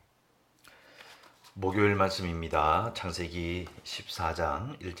목요일 말씀입니다. 창세기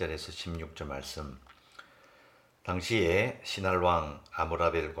 14장 1절에서 16절 말씀. 당시에 시날왕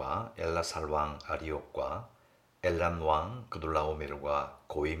아므라벨과 엘라살왕 아리옥과 엘람왕 그돌라오멜과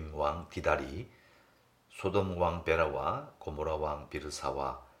고임왕 디달이 소돔왕 베라와 고모라왕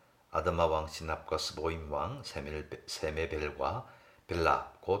비르사와 아드마왕 시납과 스보임왕 세메벨과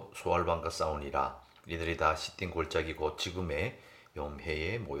벨라 곧 소알왕과 싸우니라. 이들이 다 시딘 골짜기 곧 지금의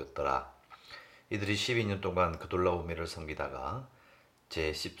염해에 모였더라. 이들이 12년 동안 그돌라오멜을 섬기다가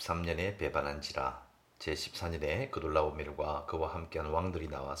제13년에 배반한지라. 제14년에 그돌라오멜과 그와 함께한 왕들이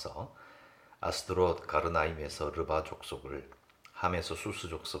나와서 아스드롯 가르나임에서 르바 족속을, 함에서 수스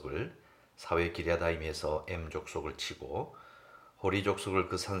족속을, 사회 기랴다임에서 엠 족속을 치고 호리 족속을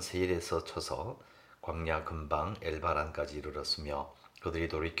그 산 세일에서 쳐서 광야 근방 엘바란까지 이르렀으며, 그들이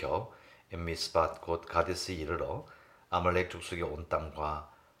돌이켜 엠미스밭 곧 가데스에 이르러 아말렉 족속의 온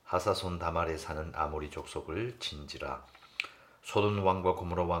땅과 하사손 다말에 사는 아모리 족속을 친지라. 소돔 왕과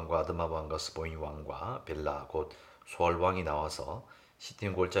고모라 왕과 아드마 왕과 스보임 왕과 벨라 곧 소알 왕이 나와서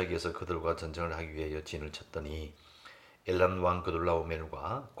시팀 골짜기에서 그들과 전쟁을 하기 위하여 진을 쳤더니 엘람 왕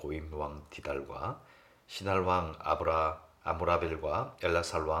그돌라오멜과 고임 왕 디달과 시날 왕 아므라벨과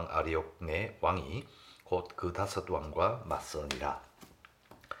엘라살 왕 아리옥네 왕이 곧 그 다섯 왕과 맞서니라.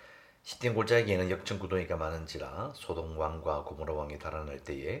 시딤 골짜기에는 역청구덩이가 많은지라. 소돔 왕과 고모라 왕이 달아날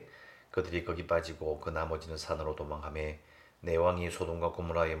때에 그들이 거기 빠지고 그 나머지는 산으로 도망하며 내 왕이 소돔과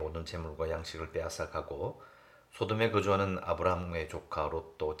고모라의 모든 재물과 양식을 빼앗아가고 소돔에 거주하는 아브라함의 조카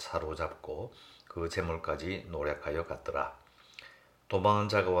롯도 사로잡고 그 재물까지 노략하여 갔더라. 도망한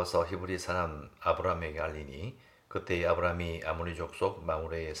자가 와서 히브리 사람 아브라함에게 알리니 그때 아브라함이 아모리 족속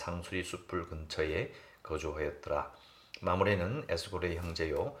마므레의 상수리 숲을 근처에 거주하였더라. 마므레는 에스골의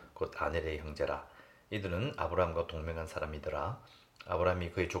형제요 곧 아넬의 형제라. 이들은 아브라함과 동맹한 사람이더라. 아브라함이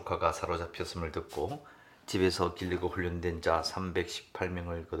그의 조카가 사로잡혔음을 듣고 집에서 길르고 훈련된 자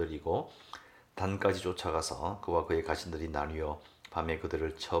 318명을 거느리고 단까지 쫓아가서 그와 그의 가신들이 나뉘어 밤에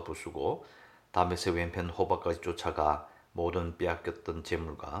그들을 쳐 부수고 다메섹 왼편 호바까지 쫓아가 모든 빼앗겼던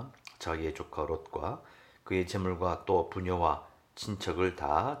재물과 자기의 조카 롯과 그의 재물과 또 부녀와 친척을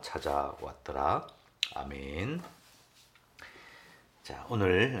다 찾아왔더라. 아멘. 자,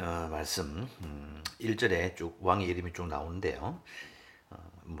 오늘 말씀 1절에 쭉 왕의 이름이 쭉 나오는데요.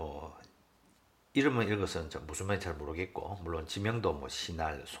 이름은 읽어서 무슨 말인지 잘 모르겠고, 물론 지명도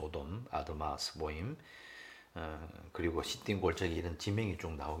시날, 소돔, 아드마, 스보임, 그리고 시딤 골짜기 이런 지명이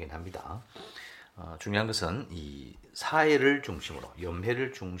쭉 나오긴 합니다. 중요한 것은 이 사해를 중심으로,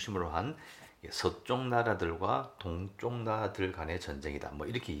 염해를 중심으로 한 서쪽 나라들과 동쪽 나라들 간의 전쟁이다.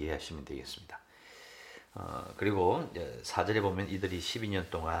 이렇게 이해하시면 되겠습니다. 그리고 4절에 보면 이들이 12년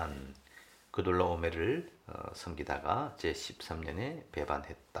동안 그돌라오멜을 섬기다가 제13년에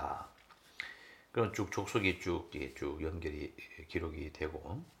배반했다. 그럼 쭉 족속이 쭉 연결이 기록이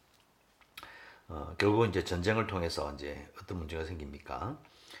되고, 결국 이제 전쟁을 통해서 이제 어떤 문제가 생깁니까?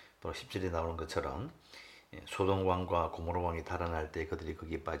 바로 10절에 나오는 것처럼 소돔 왕과 고모라 왕이 달아날 때 그들이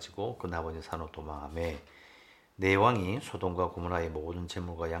거기에 빠지고 그 나머지 산으로 도망하며 내 왕이 소돔과 고모라의 모든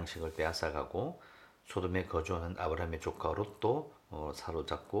재물과 양식을 빼앗아가고 소돔에 거주하는 아브라함의 조카 롯도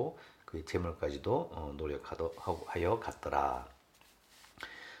사로잡고 그의 재물까지도 노력하여 갔더라.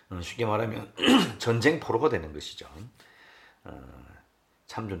 쉽게 말하면 전쟁 포로가 되는 것이죠.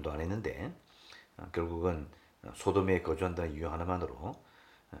 참전도 안 했는데 결국은 소돔에 거주한다는 이유 하나만으로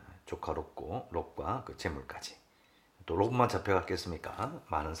조카 롯과 그 재물까지, 또 롯만 잡혀갔겠습니까?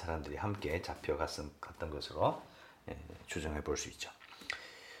 많은 사람들이 함께 잡혀갔던 것으로 추정해 볼 수 있죠.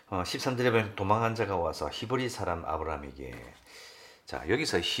 13절에 보면 도망한 자가 와서 히브리 사람 아브라함에게, 자,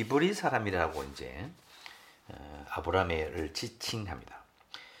 여기서 히브리 사람이라고 이제 아브라함을 지칭합니다.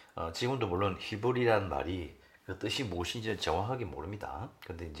 지금도 물론 히브리라는 말이 그 뜻이 무엇인지 정확하게 모릅니다.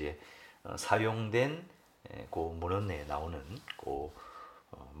 근데 이제 사용된 그 문헌에 나오는 그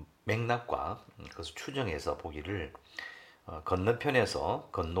맥락과 그것을 추정해서 보기를 건너편에서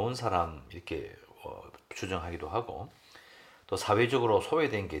건너온 사람 이렇게 추정하기도 하고, 또 사회적으로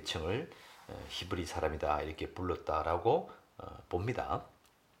소외된 계층을 히브리 사람이다 이렇게 불렀다라고 봅니다.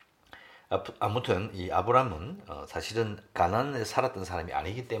 아무튼 이 아브람은 사실은 가나안에 살았던 사람이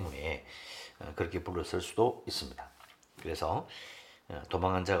아니기 때문에 그렇게 불렀을 수도 있습니다. 그래서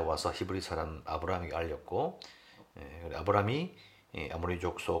도망한 자가 와서 히브리 사람 아브람에게 알렸고, 아브람이 아모리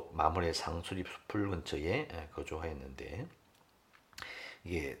족속 마므레 상수리 숲을 근처에 거주하였는데,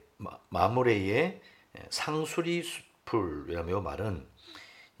 이게 마므레의 상수리 숲이라며 말은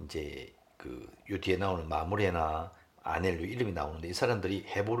이제 요 뒤에 나오는 마므레나 아넬 이름이 나오는데, 이 사람들이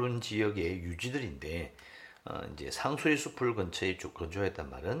헤브론 지역의 유지들인데 이제 상수리 숲을 근처에 쭉 거주했단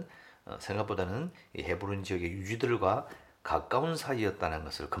말은 생각보다는 이 헤브론 지역의 유지들과 가까운 사이였다는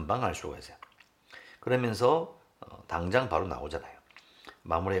것을 금방 알 수가 있어요. 그러면서 당장 바로 나오잖아요.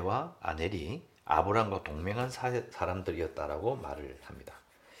 마므레와 아넬이 아브람과 동맹한 사람들이었다라고 말을 합니다.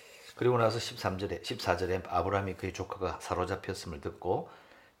 그리고 나서 14절에 아브람이 그의 조카가 사로잡혔음을 듣고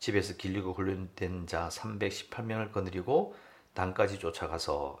집에서 길리고 훈련된 자 318명을 거느리고 단까지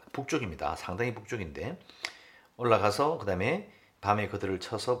쫓아가서 북쪽입니다. 상당히 북쪽인데 올라가서 그 다음에 밤에 그들을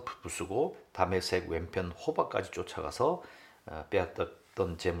쳐서 부수고 다메섹 왼편 호바까지 쫓아가서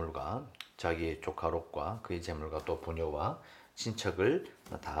빼앗겼던 재물과 자기의 조카 롯과 그의 재물과 또 부녀와 친척을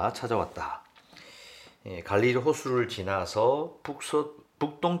다 찾아왔다. 갈릴리 호수를 지나서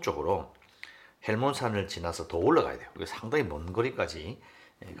북동쪽으로 헬몬산을 지나서 더 올라가야 돼요. 상당히 먼 거리까지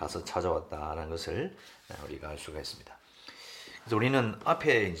가서 찾아왔다는 것을 우리가 알 수가 있습니다. 그래서 우리는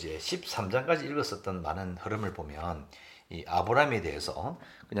앞에 이제 13장까지 읽었었던 많은 흐름을 보면 이 아브람에 대해서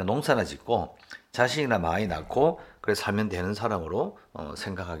그냥 농사나 짓고 자식이나 많이 낳고 그래 살면 되는 사람으로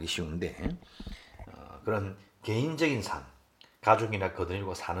생각하기 쉬운데 그런 개인적인 삶, 가족이나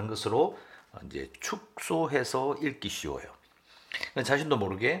거느리고 사는 것으로 이제 축소해서 읽기 쉬워요. 자신도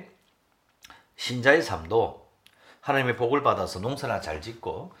모르게 신자의 삶도 하나님의 복을 받아서 농사나 잘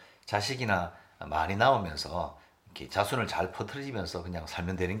짓고 자식이나 많이 나오면서 이렇게 자손을 잘 퍼뜨리면서 그냥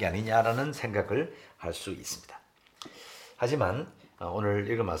살면 되는 게 아니냐라는 생각을 할 수 있습니다. 하지만 오늘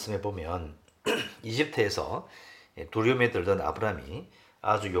읽은 말씀에 보면 이집트에서 두려움에 들던 아브람이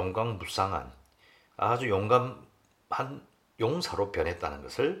아주 용감무쌍한 아주 용감한 용사로 변했다는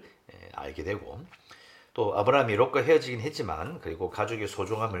것을 알게 되고 또 아브람이 롯과 헤어지긴 했지만 그리고 가족의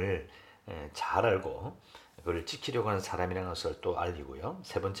소중함을 잘 알고 그걸 지키려고 하는 사람이라는 것을 또 알리고요.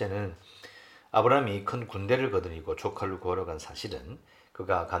 세 번째는 아브람이 큰 군대를 거느리고 조카를 구하러 간 사실은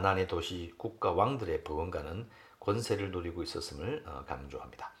그가 가나안의 도시 국가 왕들의 버금가는 권세를 누리고 있었음을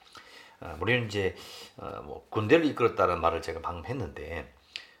강조합니다. 우리는 이제 군대를 이끌었다는 말을 제가 방금 했는데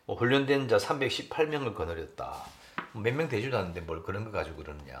훈련된 자 318명을 거느렸다. 몇 명 되지도 않는데 뭘 그런 거 가지고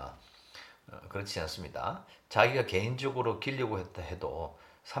그러느냐. 그렇지 않습니다. 자기가 개인적으로 기르려고 했다 해도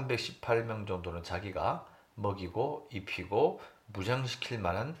 318명 정도는 자기가 먹이고 입히고 무장시킬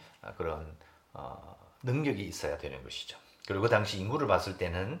만한 그런 능력이 있어야 되는 것이죠. 그리고 당시 인구를 봤을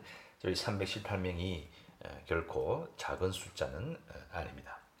때는 저희 318명이 결코 작은 숫자는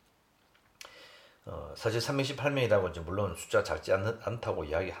아닙니다. 사실 318명이라고 물론 숫자 작지 않다고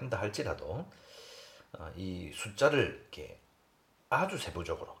이야기한다 할지라도 이 숫자를 이렇게 아주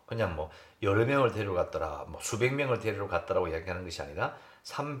세부적으로 그냥 여러 명을 데려갔더라, 수백 명을 데려갔더라고 이야기하는 것이 아니라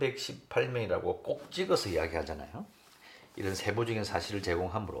 318명이라고 꼭 찍어서 이야기하잖아요. 이런 세부적인 사실을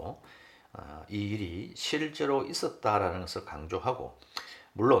제공함으로 이 일이 실제로 있었다라는 것을 강조하고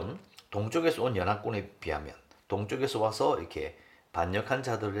물론 동쪽에서 온 연합군에 비하면 동쪽에서 와서 이렇게 반역한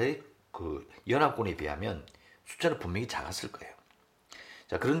자들의 그 연합군에 비하면 숫자는 분명히 작았을 거예요.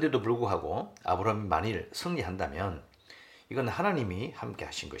 자, 그런데도 불구하고 아브라함이 만일 승리한다면 이건 하나님이 함께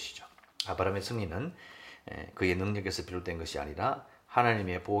하신 것이죠. 아브라함의 승리는 그의 능력에서 비롯된 것이 아니라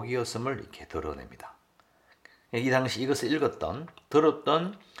하나님의 복이었음을 이렇게 드러냅니다. 이 당시 이것을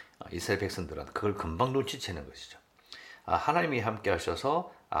들었던 이스라엘 백성들은 그걸 금방 눈치채는 것이죠. 하나님이 함께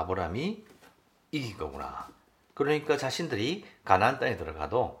하셔서 아브라함이 이긴 거구나. 그러니까 자신들이 가나안 땅에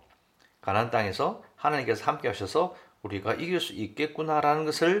들어가도 가나안 땅에서 하나님께서 함께 하셔서 우리가 이길 수 있겠구나라는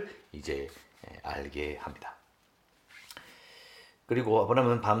것을 이제 알게 합니다. 그리고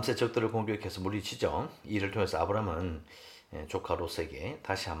아브라함은 밤새 적들을 공격해서 물리치죠. 이 일을 통해서 아브라함은 조카 롯에게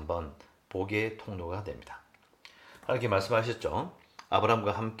다시 한번 복의 통로가 됩니다. 하나님께 말씀하셨죠.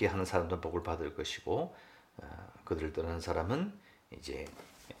 아브라함과 함께 하는 사람들은 복을 받을 것이고 그들을 떠나는 사람은 이제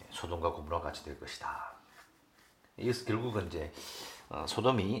소돔과 고모라와 같이 될 것이다. 이것은 결국은 이제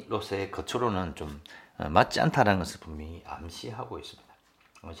소돔이 롯의 겉으로는 좀 맞지 않다는 것을 분명히 암시하고 있습니다.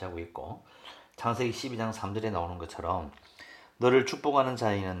 암시하고 있고 창세기 12장 3절에 나오는 것처럼 너를 축복하는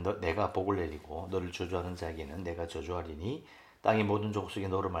자에게는 내가 복을 내리고 너를 저주하는 자에게는 내가 저주하리니 땅의 모든 족속이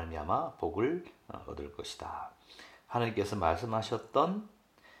너로 말미암아 복을 얻을 것이다. 하나님께서 말씀하셨던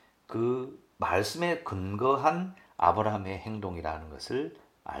그 말씀에 근거한 아브라함의 행동이라는 것을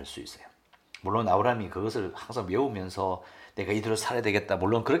알 수 있어요. 물론 아브라함이 그것을 항상 외우면서 내가 이대로 살아야 되겠다.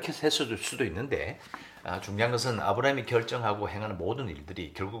 물론 그렇게 했을 수도 있는데 중요한 것은 아브라함이 결정하고 행하는 모든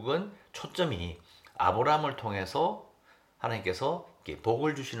일들이 결국은 초점이 아브라함을 통해서 하나님께서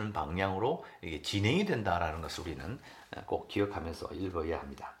복을 주시는 방향으로 이게 진행이 된다라는 것을 우리는 꼭 기억하면서 읽어야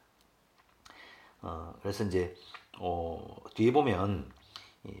합니다. 그래서 이제 뒤에 보면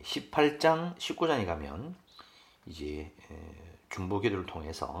 18장, 19장에 가면 이제 중보기도를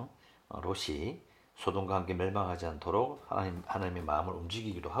통해서 롯이 소돔과 함께 멸망하지 않도록 하나님의 마음을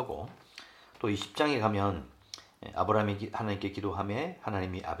움직이기도 하고, 또 이 10장에 가면 아브라함이 하나님께 기도하며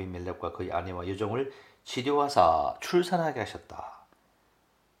하나님이 아비멜렉과 그의 아내와 여종을 치료하사 출산하게 하셨다.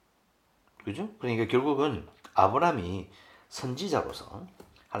 그죠? 그러니까 결국은 아브라함이 선지자로서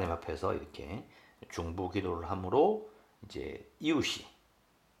하나님 앞에서 이렇게 중보 기도를 함으로 이제 이웃이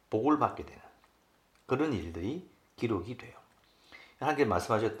복을 받게 되는 그런 일들이 기록이 돼요. 하나님께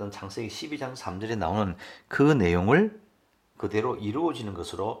말씀하셨던 창세기 12장 3절에 나오는 그 내용을 그대로 이루어지는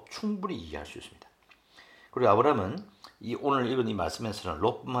것으로 충분히 이해할 수 있습니다. 그리고 아브라함은 오늘 읽은 이 말씀에서는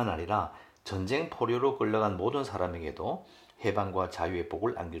롯뿐만 아니라 전쟁 포로로 끌려간 모든 사람에게도 해방과 자유의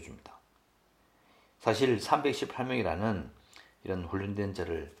복을 안겨줍니다. 사실 318명이라는 이런 훈련된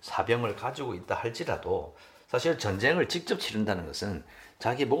자를 사병을 가지고 있다 할지라도 사실 전쟁을 직접 치른다는 것은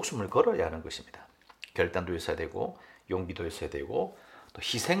자기 목숨을 걸어야 하는 것입니다. 결단도 있어야 되고 용기도 있어야 되고 또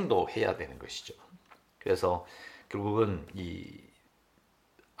희생도 해야 되는 것이죠. 그래서 결국은 이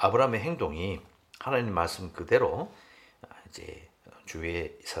아브라함의 행동이 하나님 말씀 그대로 이제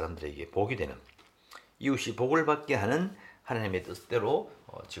주위의 사람들에게 복이 되는, 이웃이 복을 받게 하는 하나님의 뜻대로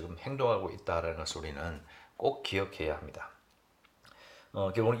지금 행동하고 있다는 것을 우리는 꼭 기억해야 합니다.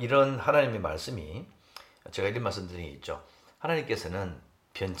 결국은 이런 하나님의 말씀이, 제가 이런 말씀드린 게 있죠. 하나님께서는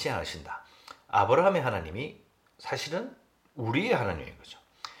변치 않으신다. 아브라함의 하나님이 사실은 우리의 하나님인 거죠.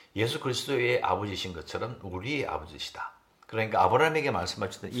 예수 그리스도의 아버지신 것처럼 우리의 아버지시다. 그러니까 아브라함에게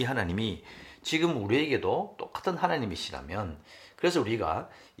말씀하셨던 이 하나님이 지금 우리에게도 똑같은 하나님이시라면, 그래서 우리가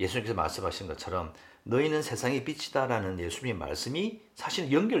예수님께서 말씀하신 것처럼 너희는 세상의 빛이다라는 예수님의 말씀이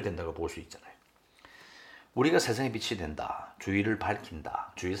사실 연결된다고 볼 수 있잖아요. 우리가 세상의 빛이 된다, 주위를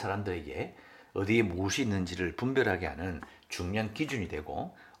밝힌다, 주위 사람들에게 어디에 무엇이 있는지를 분별하게 하는 중요한 기준이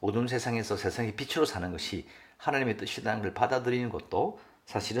되고, 어두운 세상에서 세상의 빛으로 사는 것이 하나님의 뜻이라는 걸 받아들이는 것도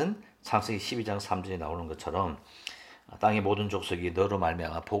사실은 창세기 12장 3절에 나오는 것처럼 땅의 모든 족속이 너로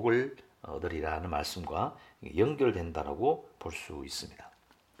말미암아 복을 얻으리라는 말씀과 연결된다라고 볼 수 있습니다.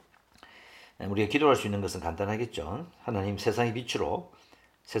 우리가 기도할 수 있는 것은 간단하겠죠. 하나님, 세상의 빛으로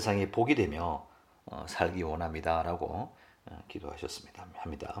세상에 복이 되며 살기 원합니다라고 기도하셨습니다.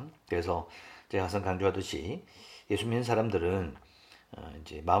 합니다. 그래서 제가 항상 강조하듯이 예수 믿는 사람들은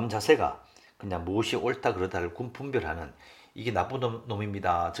이제 마음 자세가 그냥 무엇이 옳다 그러다를 분별하는, 이게 나쁜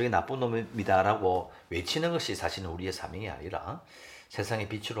놈입니다, 저게 나쁜 놈입니다라고 외치는 것이 사실은 우리의 사명이 아니라 세상의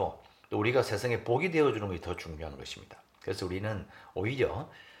빛으로 또 우리가 세상에 복이 되어주는 것이 더 중요한 것입니다. 그래서 우리는 오히려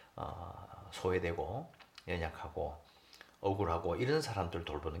소외되고 연약하고 억울하고 이런 사람들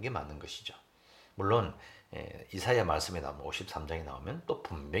돌보는 게 맞는 것이죠. 물론 이사야 말씀에 나오면 53장에 나오면 또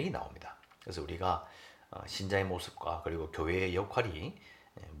분명히 나옵니다. 그래서 우리가 신자의 모습과 그리고 교회의 역할이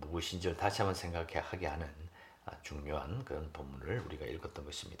무엇인지를 다시 한번 생각하게 하는 중요한 그런 본문을 우리가 읽었던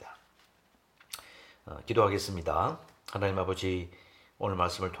것입니다. 기도하겠습니다. 하나님 아버지, 오늘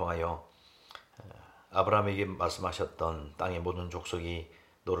말씀을 통하여 아브라함에게 말씀하셨던 땅의 모든 족속이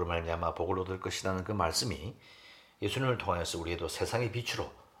너를 말미암아 복을 얻을 것이라는 그 말씀이 예수님을 통하여서 우리에도 세상의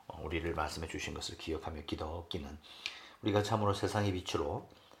빛으로 우리를 말씀해 주신 것을 기억하며 기도하기는, 우리가 참으로 세상의 빛으로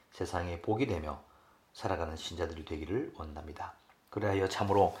세상에 복이 되며 살아가는 신자들이 되기를 원합니다. 그래야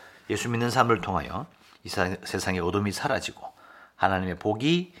참으로 예수 믿는 삶을 통하여 이 세상의 어둠이 사라지고 하나님의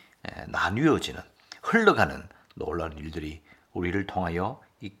복이 나뉘어지는, 흘러가는 놀라운 일들이 우리를 통하여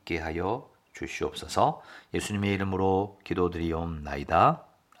있게 하여 주시옵소서. 예수님의 이름으로 기도드리옵나이다.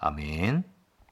 아멘.